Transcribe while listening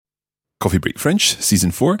Coffee Break French,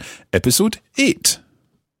 Season 4, Episode 8.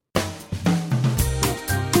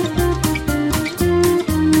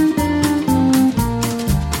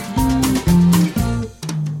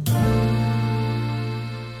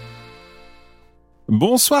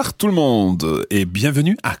 Bonsoir tout le monde et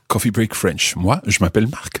bienvenue à Coffee Break French. Moi, je m'appelle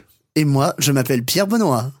Marc. Et moi, je m'appelle Pierre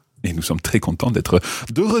Benoît. Et nous sommes très contents d'être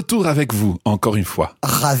de retour avec vous, encore une fois.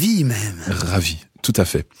 Ravi même. Ravi, tout à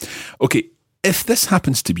fait. Okay, if this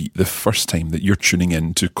happens to be the first time that you're tuning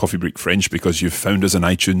in to Coffee Break French because you've found us on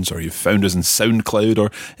iTunes or you've found us on SoundCloud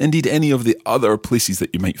or indeed any of the other places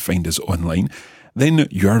that you might find us online, then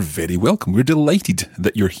you are very welcome. We're delighted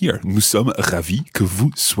that you're here. Nous sommes ravis que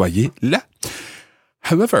vous soyez là.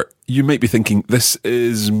 However, you might be thinking this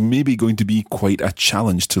is maybe going to be quite a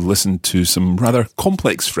challenge to listen to some rather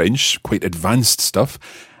complex French, quite advanced stuff.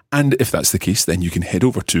 And if that's the case, then you can head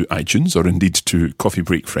over to iTunes or indeed to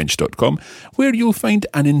coffeebreakfrench.com, where you'll find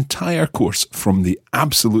an entire course from the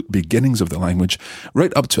absolute beginnings of the language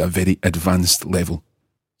right up to a very advanced level.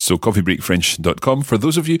 So coffeebreakfrench.com for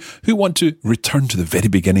those of you who want to return to the very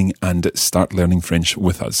beginning and start learning French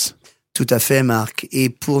with us. Tout à fait, Marc. Et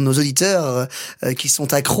pour nos auditeurs qui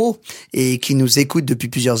sont accros et qui nous écoutent depuis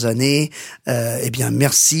plusieurs années, eh bien,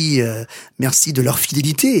 merci de leur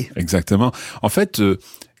fidélité. Exactement. En fait,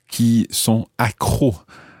 qui sont accros.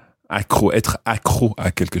 Être accro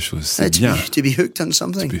à quelque chose, c'est bien. To be hooked on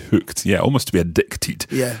something. To be hooked, yeah, almost to be addicted.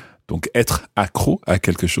 Yeah. Donc, être accro à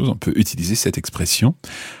quelque chose, on peut utiliser cette expression.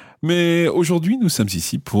 Mais aujourd'hui, nous sommes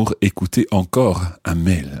ici pour écouter encore un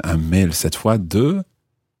mail cette fois de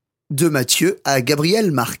Mathieu à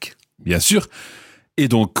Gabriel, Marc. Bien sûr. Et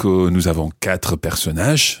donc, nous avons 4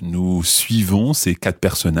 personnages. Nous suivons ces 4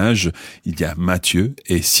 personnages. Il y a Mathieu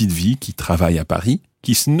et Sylvie qui travaillent à Paris,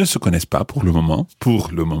 qui ne se connaissent pas pour le moment.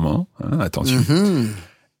 Hein, attention. Mm-hmm.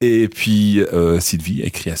 Et puis, Sylvie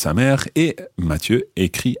écrit à sa mère et Mathieu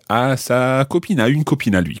écrit à sa copine, à une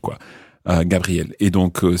copine à lui, quoi. À Gabriel. Et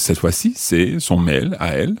donc, cette fois-ci, c'est son mail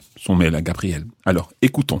à elle, son mail à Gabriel. Alors,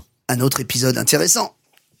 écoutons. Un autre épisode intéressant.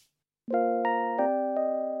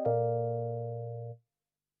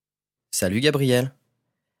 Salut Gabriel.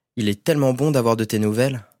 Il est tellement bon d'avoir de tes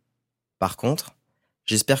nouvelles. Par contre,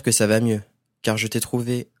 j'espère que ça va mieux, car je t'ai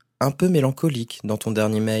trouvé un peu mélancolique dans ton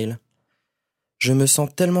dernier mail. Je me sens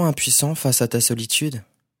tellement impuissant face à ta solitude.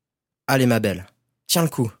 Allez ma belle, tiens le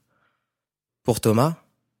coup. Pour Thomas,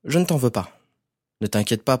 je ne t'en veux pas. Ne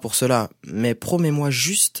t'inquiète pas pour cela, mais promets-moi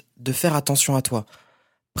juste de faire attention à toi.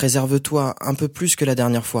 Préserve-toi un peu plus que la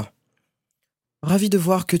dernière fois. Ravi de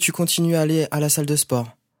voir que tu continues à aller à la salle de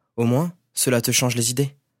sport. Au moins, cela te change les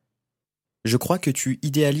idées. Je crois que tu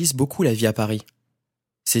idéalises beaucoup la vie à Paris.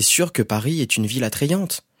 C'est sûr que Paris est une ville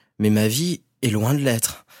attrayante, mais ma vie est loin de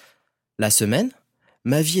l'être. La semaine,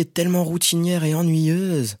 ma vie est tellement routinière et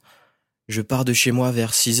ennuyeuse. Je pars de chez moi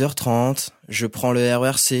vers 6h30, je prends le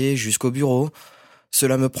RERC jusqu'au bureau.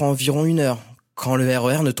 Cela me prend environ 1 heure, quand le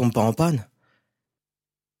RER ne tombe pas en panne.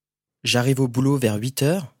 J'arrive au boulot vers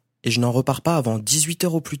 8h et je n'en repars pas avant 18h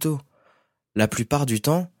au plus tôt. La plupart du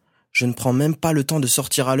temps, je ne prends même pas le temps de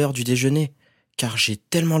sortir à l'heure du déjeuner, car j'ai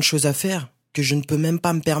tellement de choses à faire que je ne peux même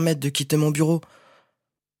pas me permettre de quitter mon bureau.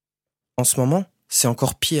 En ce moment, c'est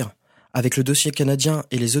encore pire. Avec le dossier canadien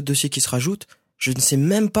et les autres dossiers qui se rajoutent, je ne sais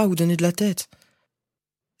même pas où donner de la tête.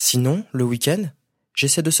 Sinon, le week-end,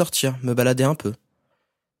 j'essaie de sortir, me balader un peu.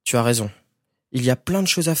 Tu as raison. Il y a plein de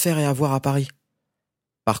choses à faire et à voir à Paris.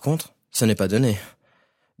 Par contre, ce n'est pas donné.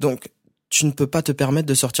 Donc, tu ne peux pas te permettre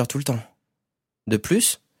de sortir tout le temps. De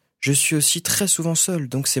plus, je suis aussi très souvent seul,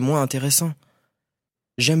 donc c'est moins intéressant.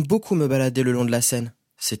 J'aime beaucoup me balader le long de la Seine.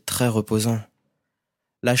 C'est très reposant.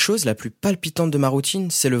 La chose la plus palpitante de ma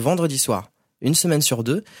routine, c'est le vendredi soir. 1 semaine sur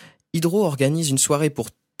 2, Hydro organise une soirée pour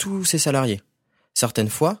tous ses salariés.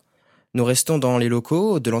 Certaines fois, nous restons dans les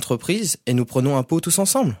locaux de l'entreprise et nous prenons un pot tous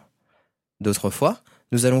ensemble. D'autres fois,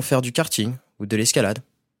 nous allons faire du karting ou de l'escalade.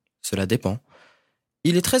 Cela dépend.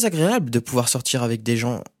 Il est très agréable de pouvoir sortir avec des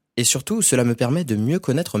gens et surtout, cela me permet de mieux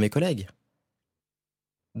connaître mes collègues.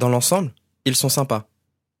 Dans l'ensemble, ils sont sympas.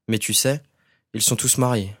 Mais tu sais, ils sont tous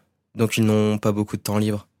mariés, donc ils n'ont pas beaucoup de temps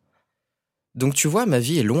libre. Donc tu vois, ma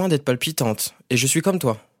vie est loin d'être palpitante, et je suis comme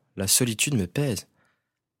toi. La solitude me pèse.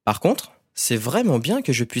 Par contre, c'est vraiment bien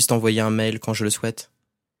que je puisse t'envoyer un mail quand je le souhaite.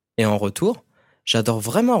 Et en retour, j'adore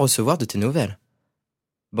vraiment recevoir de tes nouvelles.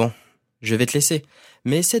 Bon, je vais te laisser,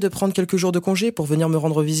 mais essaie de prendre quelques jours de congé pour venir me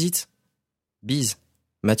rendre visite. Bise.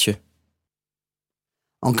 Mathieu.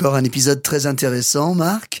 Encore un épisode très intéressant,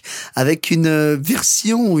 Marc, avec une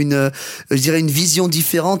version, je dirais une vision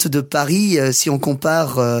différente de Paris si on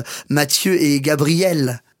compare Mathieu et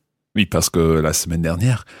Gabriel. Oui, parce que la semaine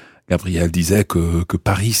dernière, Gabrielle disait que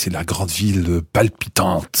Paris, c'est la grande ville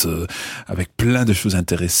palpitante, avec plein de choses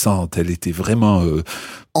intéressantes. Elle était vraiment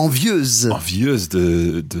Envieuse.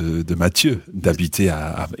 de Mathieu, d'habiter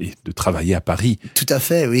et de travailler à Paris. Tout à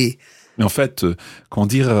fait, oui. Mais en fait, comment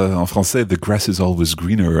dire en français, the grass is always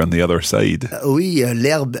greener on the other side. Oui,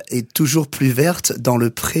 l'herbe est toujours plus verte dans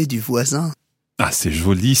le pré du voisin. Ah, c'est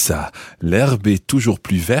joli ça. L'herbe est toujours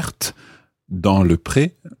plus verte dans le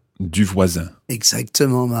pré du voisin.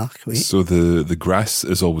 Exactement, Marc, oui. So the grass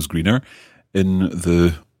is always greener in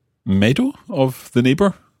the meadow of the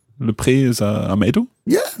neighbor. Le pré is a meadow.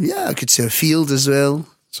 Yeah, I could say a field as well.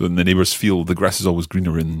 So in the neighbor's field, the grass is always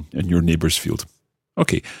greener in your neighbor's field.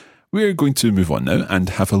 Okay, we're going to move on now and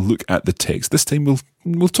have a look at the text. This time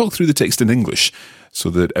we'll talk through the text in English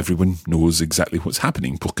so that everyone knows exactly what's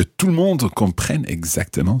happening, pour que tout le monde comprenne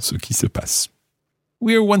exactement ce qui se passe.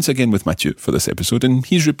 We are once again with Mathieu for this episode, and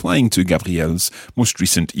he's replying to Gabrielle's most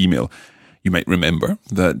recent email. You might remember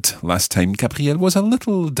that last time Gabrielle was a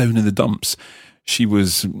little down in the dumps. She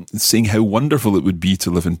was saying how wonderful it would be to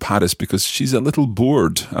live in Paris because she's a little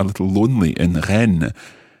bored, a little lonely in Rennes.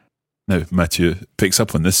 Now, Mathieu picks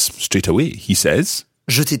up on this straight away. He says,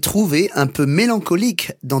 Je t'ai trouvé un peu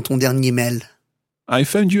mélancolique dans ton dernier mail. I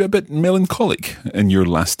found you a bit melancholic in your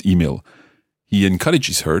last email. He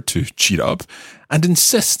encourages her to cheer up and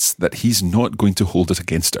insists that he's not going to hold it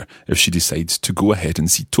against her if she decides to go ahead and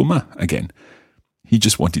see Thomas again. He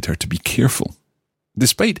just wanted her to be careful.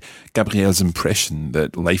 Despite Gabrielle's impression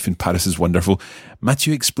that life in Paris is wonderful,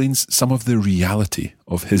 Mathieu explains some of the reality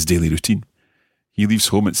of his daily routine. He leaves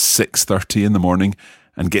home at 6:30 in the morning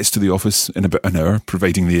and gets to the office in about an hour,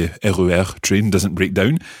 providing the RER train doesn't break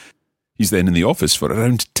down. He's then in the office for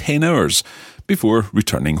around 10 hours before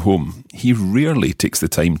returning home. He rarely takes the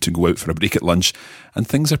time to go out for a break at lunch, and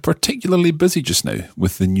things are particularly busy just now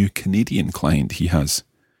with the new Canadian client he has.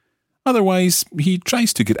 Otherwise, he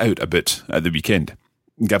tries to get out a bit at the weekend.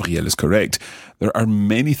 Gabrielle is correct. There are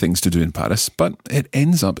many things to do in Paris, but it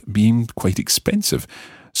ends up being quite expensive,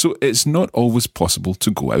 so it's not always possible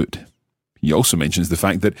to go out. He also mentions the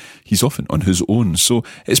fact that he's often on his own, so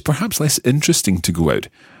it's perhaps less interesting to go out.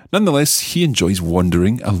 Nonetheless, he enjoys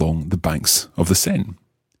wandering along the banks of the Seine.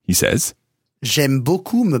 He says, J'aime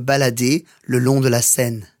beaucoup me balader le long de la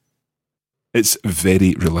Seine. It's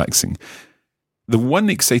very relaxing. The one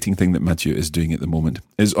exciting thing that Mathieu is doing at the moment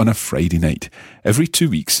is on a Friday night. Every 2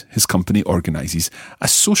 weeks, his company organises a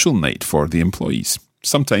social night for the employees.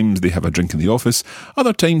 Sometimes they have a drink in the office,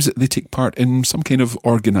 other times they take part in some kind of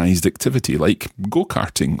organised activity like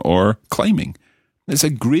go-karting or climbing. It's a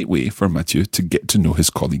great way for Mathieu to get to know his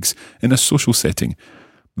colleagues in a social setting.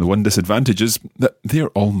 The one disadvantage is that they're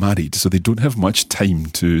all married, so they don't have much time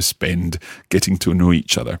to spend getting to know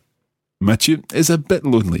each other. Mathieu is a bit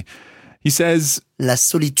lonely. He says, La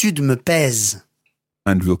solitude me pèse.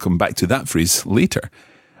 And we'll come back to that phrase later.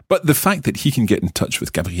 But the fact that he can get in touch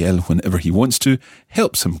with Gabrielle whenever he wants to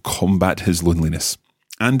helps him combat his loneliness.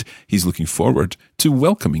 And he's looking forward to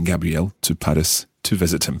welcoming Gabrielle to Paris to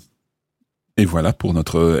visit him. Et voilà pour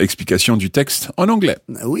notre explication du texte en anglais.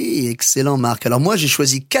 Oui, excellent Marc. Alors moi j'ai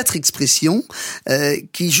choisi 4 expressions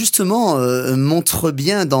qui justement montrent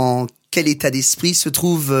bien dans quel état d'esprit se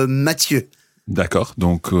trouve Mathieu. D'accord,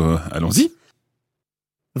 donc allons-y.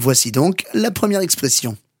 Voici donc la première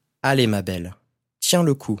expression. Allez, ma belle, tiens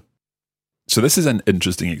le coup. So this is an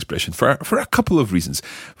interesting expression for a couple of reasons.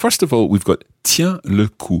 First of all, we've got tiens le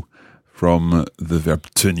coup from the verb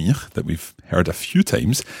tenir that we've heard a few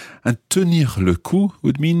times. And tenir le coup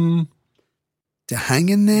would mean... To hang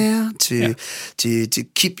in there, to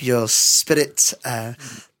keep your spirit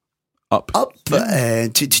up, yeah.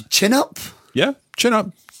 To chin up. Yeah, chin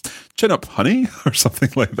up, honey, or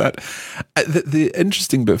something like that. The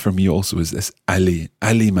interesting bit for me also is this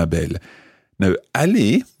allez ma belle. Now,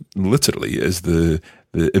 aller literally is the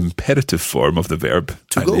imperative form of the verb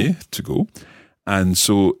to aller, go. To go. And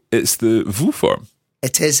so it's the vous form.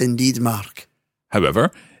 It is indeed, Mark.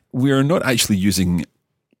 However, we are not actually using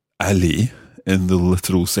aller in the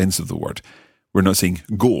literal sense of the word. We're not saying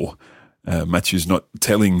go. Matthew's not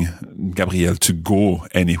telling Gabrielle to go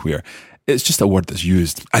anywhere. It's just a word that's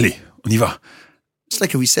used. Allez, on y va. It's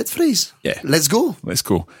like a reset phrase. Yeah. Let's go. Let's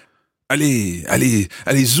go. Allez,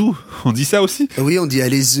 zou. On dit ça aussi? Oui, on dit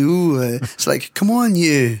allez zou. It's like, come on,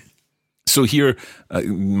 you. So here,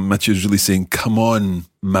 Mathieu is really saying, come on,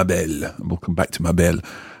 ma belle. And we'll come back to ma belle.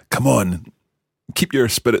 Come on. Keep your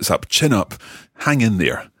spirits up, chin up, hang in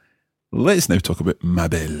there. Let's now talk about ma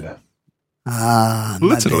belle. Ah,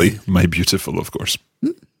 literally, ma belle. my beautiful, of course.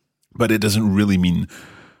 But it doesn't really mean,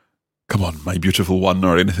 come on, my beautiful one,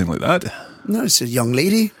 or anything like that. No, it's a young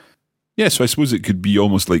lady. Yeah, so I suppose it could be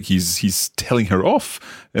almost like he's telling her off,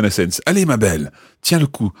 in a sense. Allez, ma belle, tiens le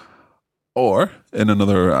coup. Or, in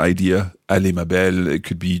another idea, allez, ma belle, it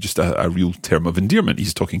could be just a real term of endearment.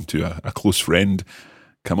 He's talking to a close friend.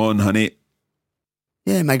 Come on, honey.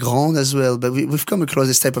 Yeah, ma grande as well. But we've come across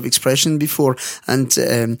this type of expression before. And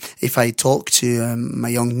if I talk to my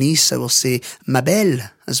young niece, I will say ma belle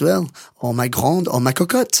as well, or my grande, or ma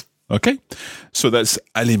cocotte. Okay, so that's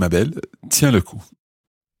allez, ma belle, tiens le coup.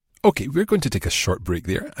 Okay, we're going to take a short break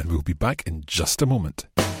there, and we'll be back in just a moment.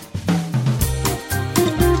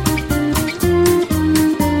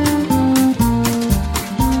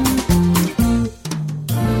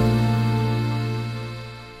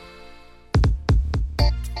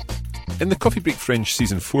 In the Coffee Break French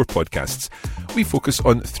Season 4 podcasts, we focus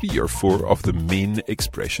on 3 or 4 of the main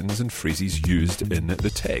expressions and phrases used in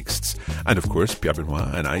the texts. And of course, Pierre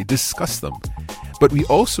Benoit and I discuss them. But we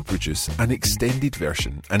also produce an extended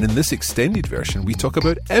version. And in this extended version, we talk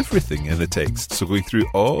about everything in the text. So going through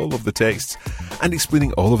all of the texts and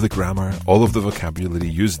explaining all of the grammar, all of the vocabulary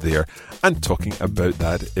used there, and talking about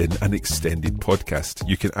that in an extended podcast.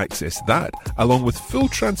 You can access that along with full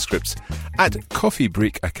transcripts at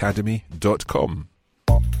coffeebreakacademy.com.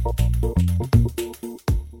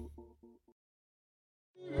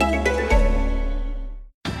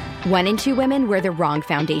 One in 2 women wear the wrong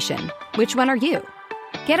foundation. Which one are you?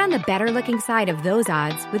 Get on the better-looking side of those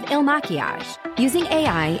odds with Il Makiage. Using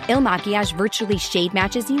AI, Il Makiage virtually shade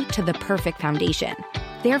matches you to the perfect foundation.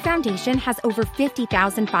 Their foundation has over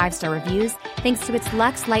 50,000 5-star reviews thanks to its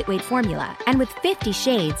luxe lightweight formula. And with 50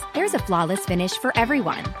 shades, there's a flawless finish for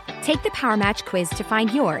everyone. Take the Power Match quiz to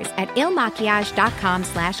find yours at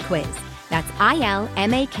ilmakiage.com/quiz. That's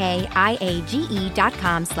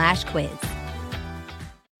ILMAKIAGE.com/quiz.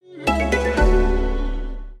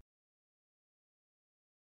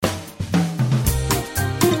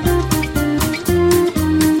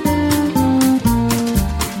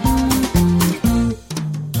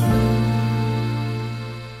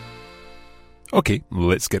 Okay,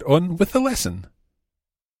 let's get on with the lesson.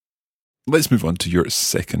 Let's move on to your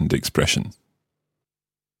second expression.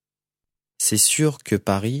 C'est sûr que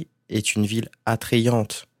Paris est une ville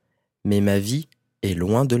attrayante, mais ma vie est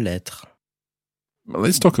loin de l'être.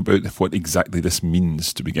 Let's talk about what exactly this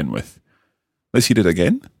means to begin with. Let's hear it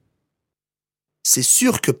again. C'est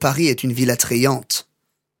sûr que Paris est une ville attrayante.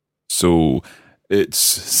 So, it's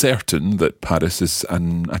certain that Paris is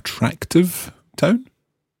an attractive town?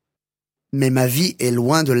 Mais ma vie est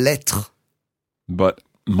loin de l'être. But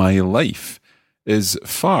my life is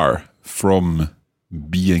far from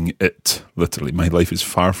being it, literally. My life is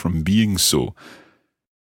far from being so.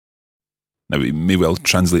 Now, we may well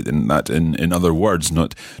translate that in other words,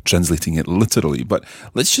 not translating it literally, but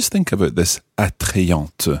let's just think about this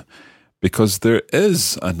attrayante, because there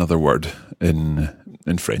is another word in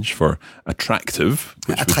French for attractive.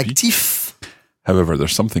 Attractif. However,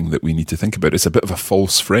 there's something that we need to think about. It's a bit of a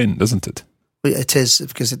false friend, isn't it? It is,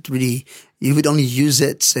 because it really, you would only use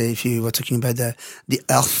it, say, if you were talking about the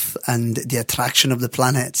Earth and the attraction of the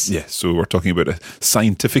planets. Yeah, so we're talking about a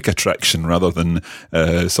scientific attraction rather than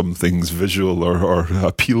something's visual or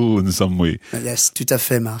appeal in some way. Yes, tout à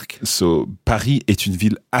fait, Marc. So, Paris est une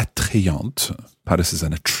ville attrayante. Paris is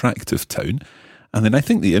an attractive town. And then I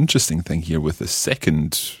think the interesting thing here with the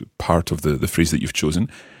second part of the phrase that you've chosen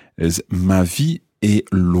is ma vie est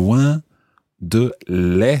loin de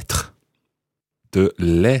l'être. De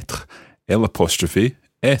l'être. L apostrophe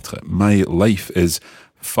être. My life is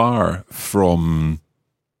far from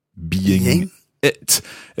being it.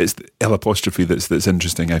 It's the L apostrophe that's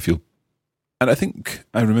interesting, I feel. And I think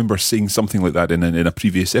I remember saying something like that in a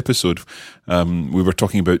previous episode. We were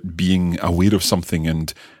talking about being aware of something,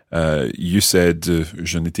 and you said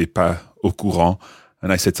je n'étais pas au courant,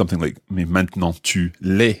 and I said something like mais maintenant tu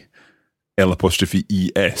l'es. L apostrophe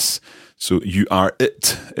ES. So you are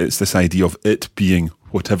it. It's this idea of it being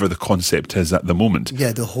whatever the concept is at the moment.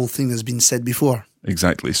 Yeah, the whole thing has been said before.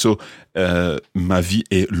 Exactly. So ma vie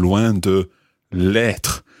est loin de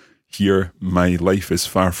l'être. Here, my life is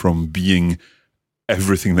far from being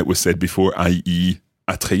everything that was said before, i.e.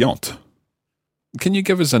 attrayante. Can you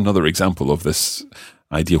give us another example of this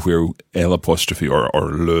idea where L apostrophe or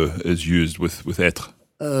le is used with être?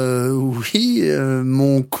 Oui,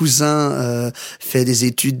 mon cousin fait des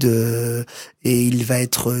études et il va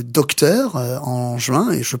être docteur en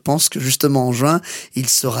juin, et je pense que justement en juin, il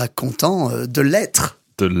sera content de l'être.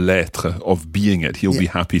 De l'être, of being it. He'll be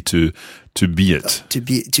happy to be it. To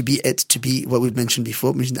be what we've mentioned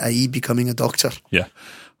before, i.e. becoming a doctor. Yeah.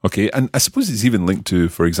 Okay, and I suppose it's even linked to,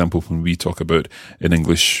 for example, when we talk about in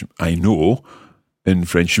English, I know, in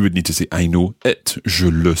French you would need to say I know it,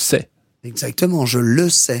 je le sais. Exactement, je le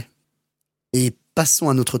sais. Et passons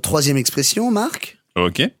à notre troisième expression, Marc.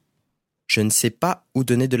 Ok. Je ne sais pas où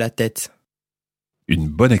donner de la tête. Une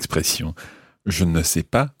bonne expression. Je ne sais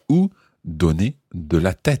pas où donner de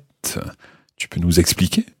la tête. Tu peux nous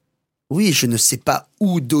expliquer? Oui, je ne sais pas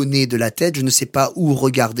où donner de la tête, je ne sais pas où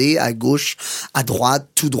regarder, à gauche, à droite,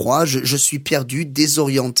 tout droit, je suis perdu,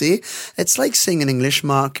 désorienté. It's like saying in English,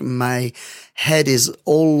 Mark, my head is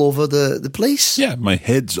all over the place. Yeah, my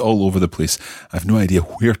head's all over the place. I've no idea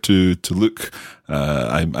where to look.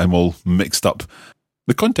 I'm all mixed up.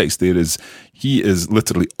 The context there is he is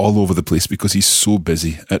literally all over the place because he's so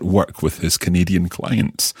busy at work with his Canadian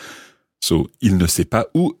clients. So, il ne sait pas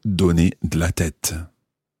où donner de la tête.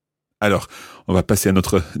 Alors, on va passer à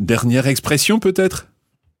notre dernière expression peut-être?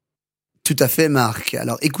 Tout à fait, Marc.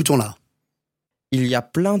 Alors, écoutons-la. Il y a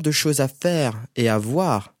plein de choses à faire et à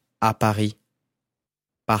voir à Paris.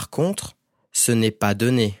 Par contre, ce n'est pas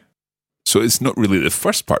donné. So it's not really the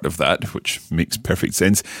first part of that, which makes perfect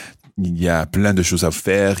sense. Il y a plein de choses à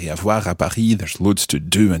faire et à voir à Paris. There's loads to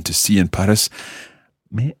do and to see in Paris.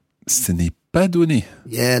 Mais ce n'est pas donné.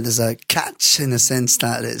 Yeah, there's a catch in the sense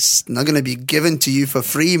that it's not going to be given to you for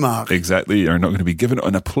free, Marc. Exactly. You're not going to be given it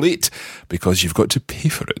on a plate because you've got to pay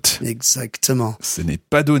for it. Exactement. Ce n'est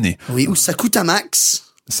pas donné. Oui, ou ça coûte un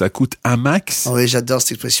max. Ça coûte un max? Oui, j'adore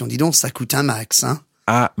cette expression. Dis donc, ça coûte un max, hein.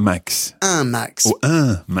 À max. Un max. Oh,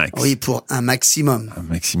 un max. Oui, pour un maximum. Un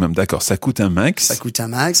maximum, d'accord. Ça coûte un max. Ça coûte un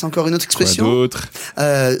max. Encore une autre expression? Quoi d'autre?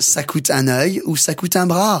 Ça coûte un œil ou ça coûte un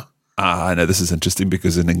bras. Ah, now this is interesting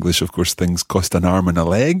because in English, of course, things cost an arm and a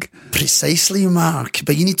leg. Precisely, Mark.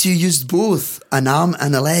 But you need to use both, an arm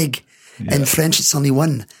and a leg. Yeah. In French, it's only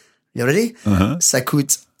one. You ready? Ça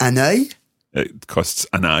coûte un œil. It costs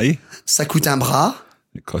an eye. Ça coûte un bras.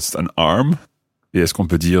 It costs an arm. Et est-ce qu'on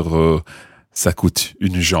peut dire ça coûte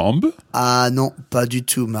une jambe? Ah non, pas du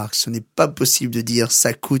tout, Marc. Ce n'est pas possible de dire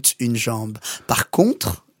ça coûte une jambe. Par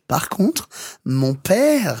contre, mon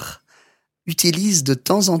père utilise de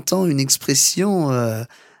temps en temps une expression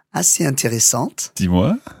assez intéressante.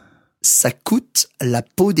 Dis-moi. Ça coûte la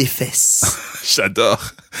peau des fesses.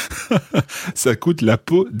 J'adore. Ça coûte la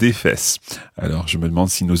peau des fesses. Alors, je me demande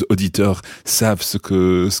si nos auditeurs savent ce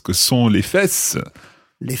que sont les fesses.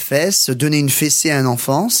 Les fesses, donner une fessée à un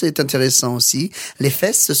enfant, c'est intéressant aussi. Les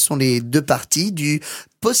fesses, ce sont les deux parties du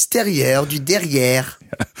postérieur, du derrière.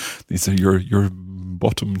 These are your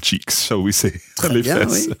bottom cheeks, shall we say. Très les bien,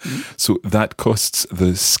 fesses. oui. So that costs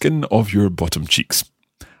the skin of your bottom cheeks.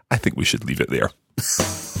 I think we should leave it there.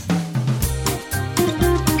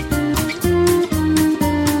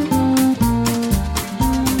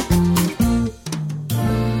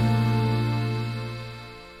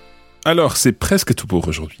 Alors, c'est presque tout pour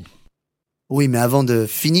aujourd'hui. Oui, mais avant de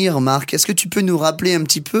finir, Marc, est-ce que tu peux nous rappeler un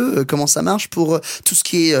petit peu comment ça marche pour tout ce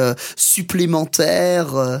qui est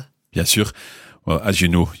supplémentaire? Bien sûr. Well, as you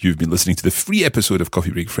know, you've been listening to the free episode of Coffee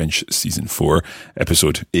Break French Season 4,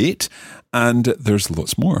 Episode 8, and there's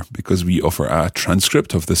lots more because we offer a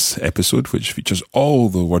transcript of this episode which features all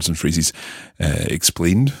the words and phrases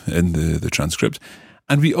explained in the transcript.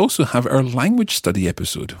 And we also have our language study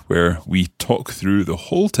episode where we talk through the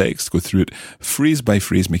whole text, go through it phrase by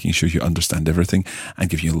phrase, making sure you understand everything and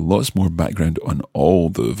give you lots more background on all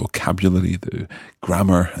the vocabulary, the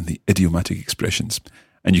grammar and the idiomatic expressions.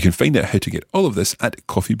 And you can find out how to get all of this at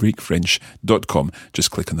coffeebreakfrench.com.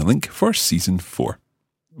 Just click on the link for Season 4.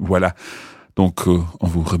 Voilà. Donc, on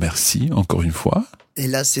vous remercie encore une fois. Et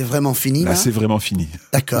là, c'est vraiment fini. Là, c'est vraiment fini.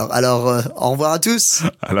 D'accord. Alors, au revoir à tous.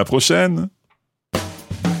 À la prochaine.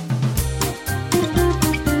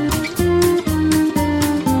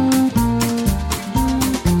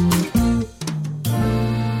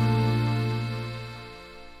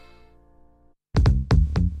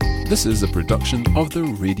 This is a production of the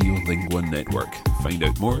Radiolingua Network. Find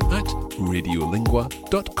out more at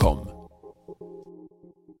radiolingua.com.